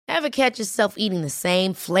Ever catch yourself eating the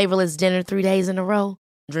same flavorless dinner 3 days in a row?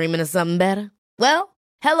 Dreaming of something better? Well,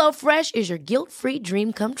 HelloFresh is your guilt-free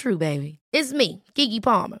dream come true, baby. It's me, Keke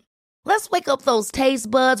Palmer. Let's wake up those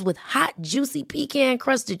taste buds with hot, juicy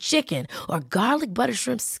pecan-crusted chicken or garlic butter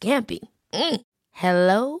shrimp scampi.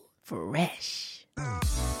 Hello Fresh.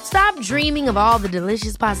 Stop dreaming of all the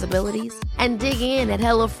delicious possibilities and dig in at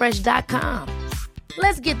HelloFresh.com.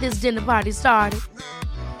 Let's get this dinner party started.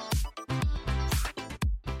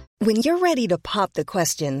 When you're ready to pop the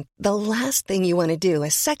question, the last thing you want to do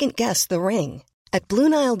is second-guess the ring. At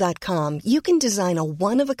BlueNile.com, you can design a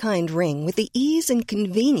one-of-a-kind ring with the ease and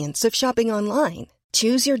convenience of shopping online.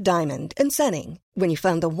 Choose your diamond and setting. When you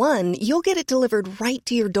find the one, you'll get it delivered right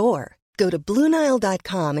to your door. Go to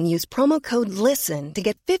BlueNile.com and use promo code LISTEN to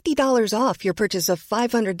get $50 off your purchase of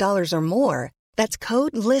 $500 or more. That's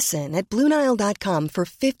code LISTEN at BlueNile.com for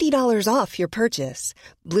 $50 off your purchase.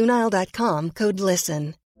 BlueNile.com, code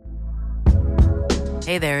LISTEN.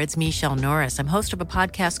 Hey there, it's Michelle Norris. I'm host of a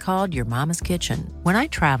podcast called Your Mama's Kitchen. When I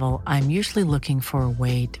travel, I'm usually looking for a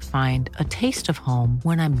way to find a taste of home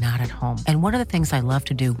when I'm not at home. And one of the things I love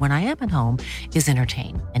to do when I am at home is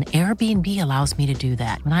entertain. And Airbnb allows me to do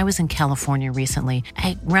that. When I was in California recently,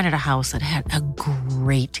 I rented a house that had a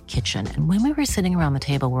great kitchen. And when we were sitting around the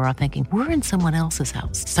table, we were all thinking, we're in someone else's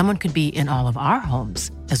house. Someone could be in all of our homes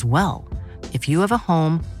as well. If you have a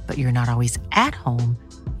home, but you're not always at home,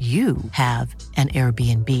 you have an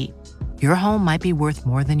Airbnb. Your home might be worth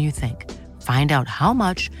more than you think. Find out how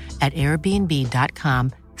much at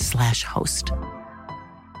airbnb.com/host.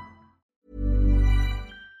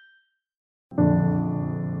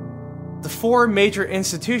 The four major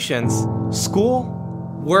institutions, school,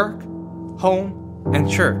 work, home, and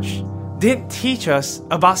church, didn't teach us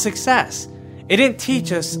about success. It didn't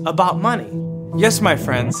teach us about money. Yes, my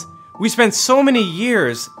friends, we spent so many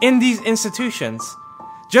years in these institutions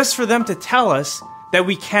just for them to tell us that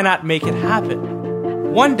we cannot make it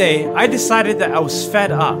happen. One day, I decided that I was fed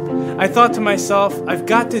up. I thought to myself, I've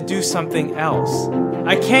got to do something else.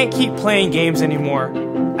 I can't keep playing games anymore.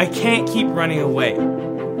 I can't keep running away.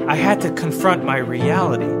 I had to confront my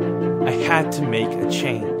reality. I had to make a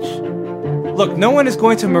change. Look, no one is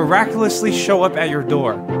going to miraculously show up at your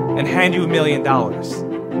door and hand you $1 million.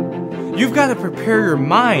 You've got to prepare your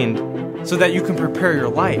mind so that you can prepare your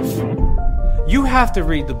life. You have to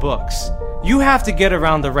read the books. You have to get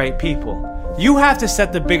around the right people. You have to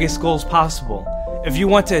set the biggest goals possible if you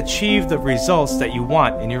want to achieve the results that you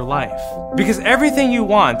want in your life. Because everything you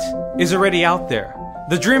want is already out there.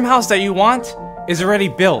 The dream house that you want is already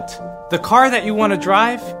built. The car that you want to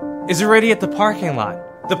drive is already at the parking lot.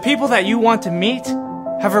 The people that you want to meet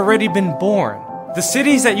have already been born. The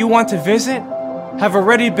cities that you want to visit have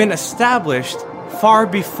already been established far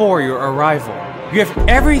before your arrival. You have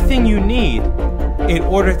everything you need in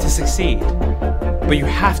order to succeed. But you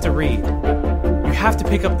have to read. You have to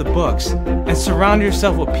pick up the books and surround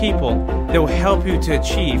yourself with people that will help you to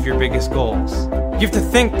achieve your biggest goals. You have to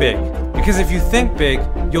think big, because if you think big,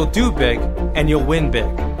 you'll do big and you'll win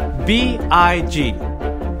big. BIG.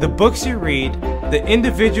 The books you read, the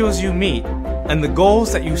individuals you meet, and the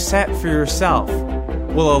goals that you set for yourself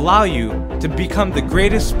will allow you to become the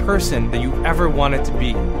greatest person that you ever wanted to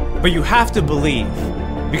be. But you have to believe,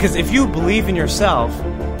 because if you believe in yourself,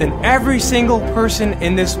 then every single person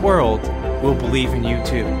in this world will believe in you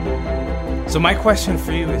too. So my question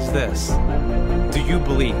for you is this: do you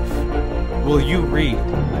believe? Will you read?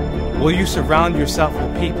 Will you surround yourself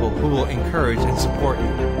with people who will encourage and support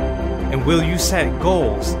you? And will you set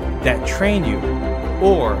goals that train you,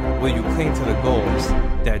 or will you cling to the goals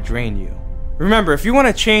that drain you? Remember, if you want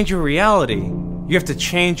to change your reality, you have to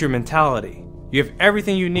change your mentality. You have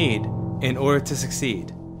everything you need in order to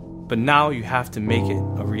succeed. But now you have to make it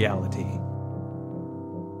a reality.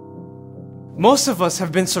 Most of us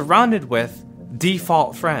have been surrounded with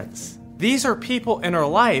default friends. These are people in our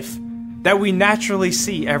life that we naturally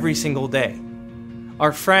see every single day.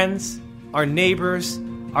 Our friends, our neighbors,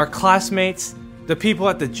 our classmates, the people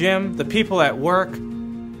at the gym, the people at work.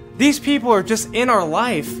 These people are just in our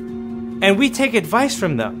life, and we take advice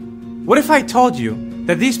from them. What if I told you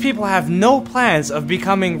that these people have no plans of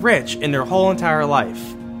becoming rich in their whole entire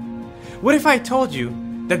life? What if I told you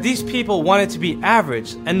that these people wanted to be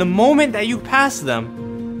average, and the moment that you pass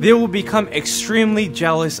them, they will become extremely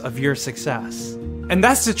jealous of your success? And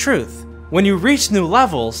that's the truth. When you reach new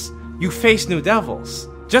levels, you face new devils.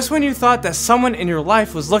 Just when you thought that someone in your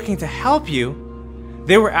life was looking to help you,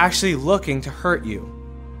 they were actually looking to hurt you.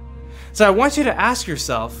 So I want you to ask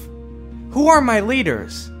yourself, who are my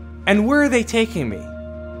leaders, and where are they taking me?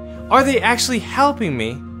 Are they actually helping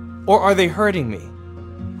me, or are they hurting me?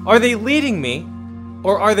 Are they leading me,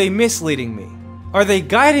 or are they misleading me? Are they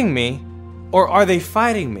guiding me, or are they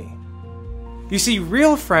fighting me? You see,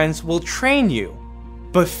 real friends will train you,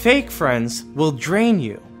 but fake friends will drain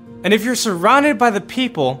you. And if you're surrounded by the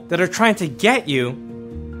people that are trying to get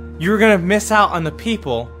you, you're gonna miss out on the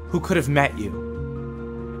people who could have met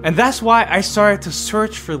you. And that's why I started to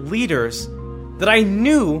search for leaders that I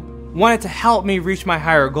knew wanted to help me reach my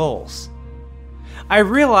higher goals. I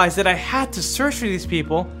realized that I had to search for these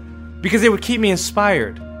people because they would keep me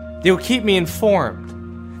inspired. They would keep me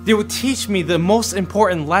informed. They would teach me the most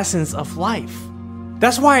important lessons of life.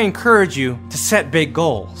 That's why I encourage you to set big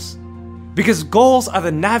goals. Because goals are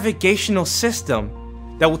the navigational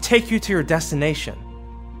system that will take you to your destination.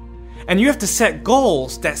 And you have to set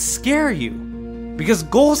goals that scare you. Because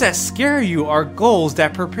goals that scare you are goals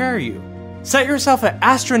that prepare you. Set yourself an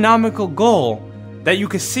astronomical goal that you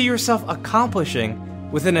could see yourself accomplishing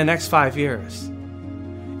within the next 5 years.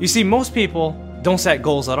 You see, most people don't set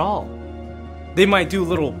goals at all. They might do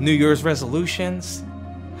little New Year's resolutions.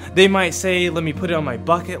 They might say, let me put it on my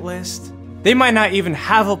bucket list. They might not even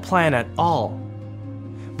have a plan at all.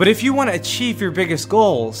 But if you want to achieve your biggest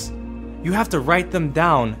goals, you have to write them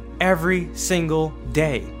down every single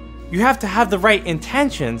day. You have to have the right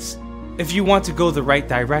intentions if you want to go the right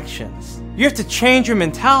directions. You have to change your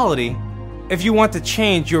mentality if you want to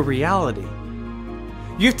change your reality.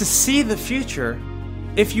 You have to see the future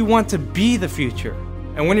if you want to be the future.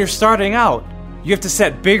 And when you're starting out, you have to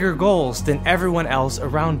set bigger goals than everyone else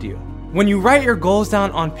around you. When you write your goals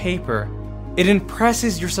down on paper, it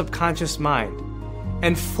impresses your subconscious mind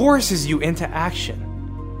and forces you into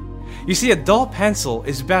action. You see, a dull pencil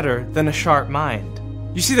is better than a sharp mind.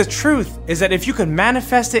 You see, the truth is that if you can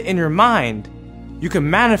manifest it in your mind, you can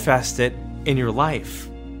manifest it in your life.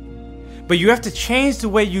 But you have to change the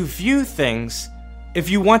way you view things if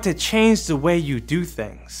you want to change the way you do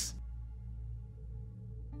things.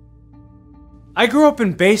 I grew up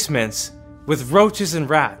in basements with roaches and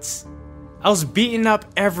rats. I was beaten up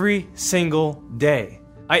every single day.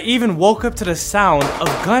 I even woke up to the sound of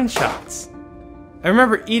gunshots. I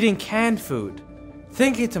remember eating canned food,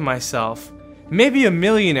 thinking to myself, maybe a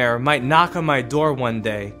millionaire might knock on my door one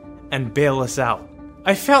day and bail us out.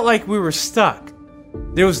 I felt like we were stuck.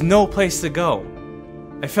 There was no place to go.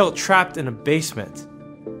 I felt trapped in a basement.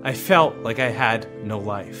 I felt like I had no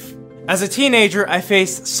life. As a teenager, I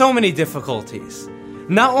faced so many difficulties.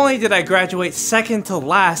 Not only did I graduate second to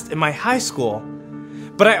last in my high school,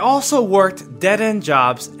 but I also worked dead-end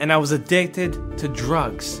jobs and I was addicted to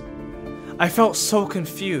drugs. I felt so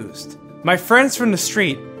confused. My friends from the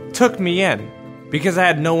street took me in because I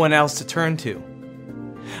had no one else to turn to.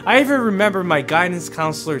 I even remember my guidance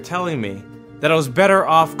counselor telling me that I was better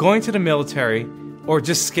off going to the military or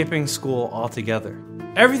just skipping school altogether.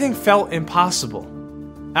 Everything felt impossible.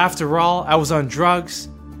 After all, I was on drugs,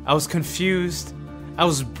 I was confused, I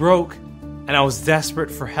was broke, and I was desperate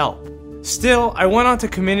for help. Still, I went on to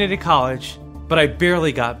community college, but I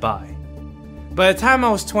barely got by. By the time I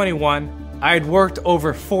was 21, I had worked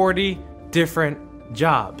over 40 different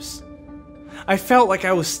jobs. I felt like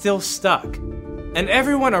I was still stuck, and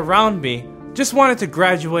everyone around me just wanted to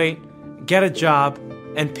graduate, get a job,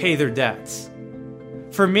 and pay their debts.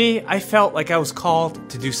 For me, I felt like I was called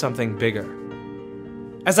to do something bigger.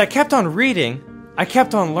 As I kept on reading, I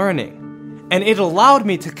kept on learning, and it allowed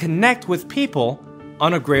me to connect with people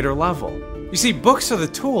on a greater level. You see, books are the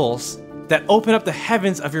tools that open up the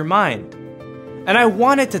heavens of your mind. And I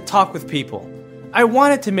wanted to talk with people. I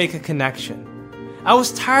wanted to make a connection. I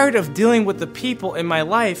was tired of dealing with the people in my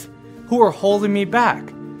life who were holding me back.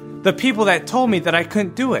 The people that told me that I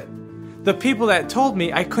couldn't do it. The people that told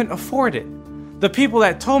me I couldn't afford it. The people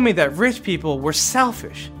that told me that rich people were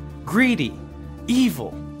selfish, greedy,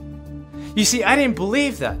 evil. You see, I didn't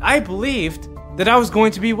believe that. I believed that I was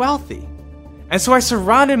going to be wealthy. And so I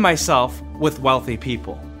surrounded myself with wealthy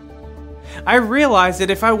people. I realized that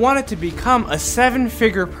if I wanted to become a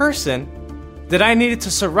 7-figure person, that I needed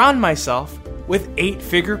to surround myself with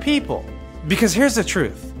 8-figure people. Because here's the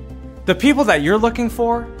truth. The people that you're looking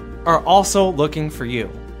for are also looking for you.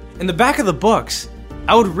 In the back of the books,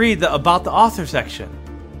 I would read the About the Author section.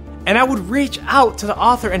 And I would reach out to the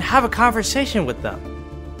author and have a conversation with them.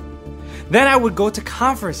 Then I would go to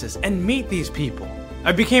conferences and meet these people.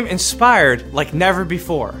 I became inspired like never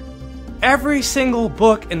before. Every single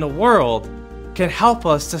book in the world can help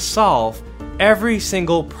us to solve every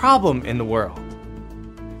single problem in the world.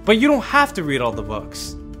 But you don't have to read all the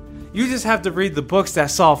books. You just have to read the books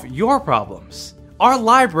that solve your problems. Our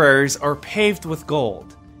libraries are paved with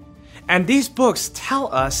gold. And these books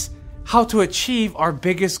tell us how to achieve our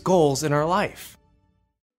biggest goals in our life.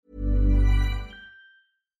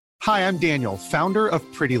 Hi, I'm Daniel, founder of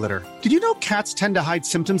Pretty Litter. Did you know cats tend to hide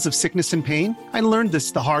symptoms of sickness and pain? I learned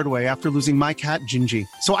this the hard way after losing my cat, Gingy.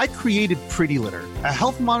 So I created Pretty Litter, a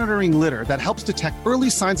health monitoring litter that helps detect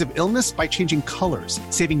early signs of illness by changing colors,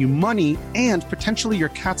 saving you money and potentially your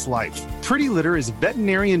cat's life. Pretty Litter is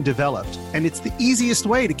veterinarian developed, and it's the easiest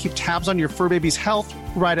way to keep tabs on your fur baby's health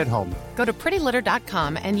right at home. Go to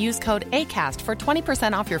prettylitter.com and use code ACAST for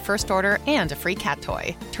 20% off your first order and a free cat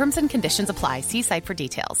toy. Terms and conditions apply. See site for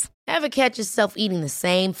details. Ever catch yourself eating the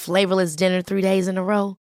same flavorless dinner 3 days in a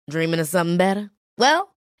row? Dreaming of something better?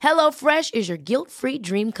 Well, HelloFresh is your guilt-free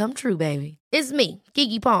dream come true, baby. It's me,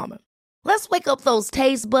 Keke Palmer. Let's wake up those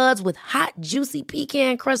taste buds with hot, juicy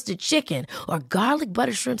pecan-crusted chicken or garlic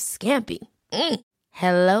butter shrimp scampi.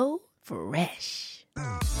 Hello Fresh.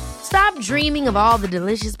 Stop dreaming of all the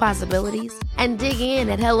delicious possibilities and dig in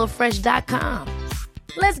at HelloFresh.com.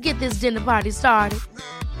 Let's get this dinner party started.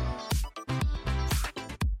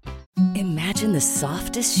 Imagine the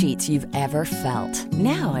softest sheets you've ever felt.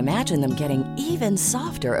 Now imagine them getting even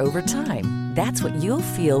softer over time. That's what you'll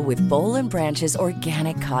feel with Boll & Branch's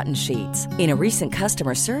organic cotton sheets. In a recent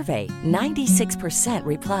customer survey, 96%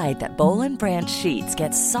 replied that Boll & Branch sheets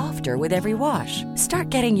get softer with every wash. Start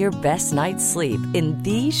getting your best night's sleep in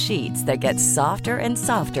these sheets that get softer and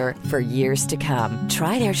softer for years to come.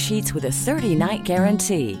 Try their sheets with a 30-night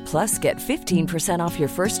guarantee. Plus, get 15% off your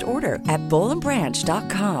first order at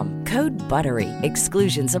bollandbranch.com. Code BUTTERY.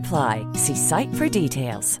 Exclusions apply. See site for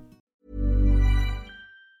details.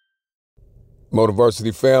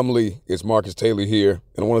 Motiversity family, it's Marcus Taylor here,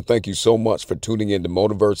 and I want to thank you so much for tuning in to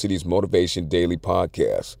Motiversity's Motivation Daily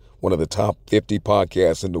Podcast, one of the top 50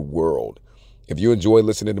 podcasts in the world. If you enjoy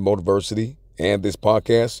listening to Motiversity and this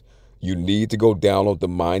podcast, you need to go download the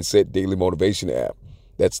Mindset Daily Motivation app.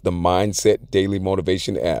 That's the Mindset Daily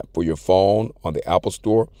Motivation app for your phone on the Apple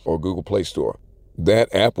Store or Google Play Store.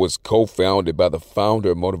 That app was co-founded by the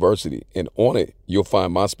founder of Motiversity, and on it, you'll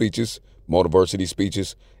find my speeches, Motiversity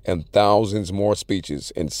speeches, and thousands more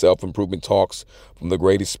speeches and self-improvement talks from the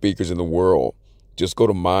greatest speakers in the world. Just go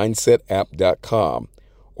to mindsetapp.com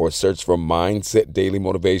or search for Mindset Daily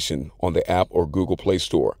Motivation on the app or Google Play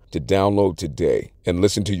Store to download today and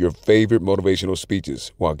listen to your favorite motivational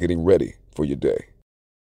speeches while getting ready for your day.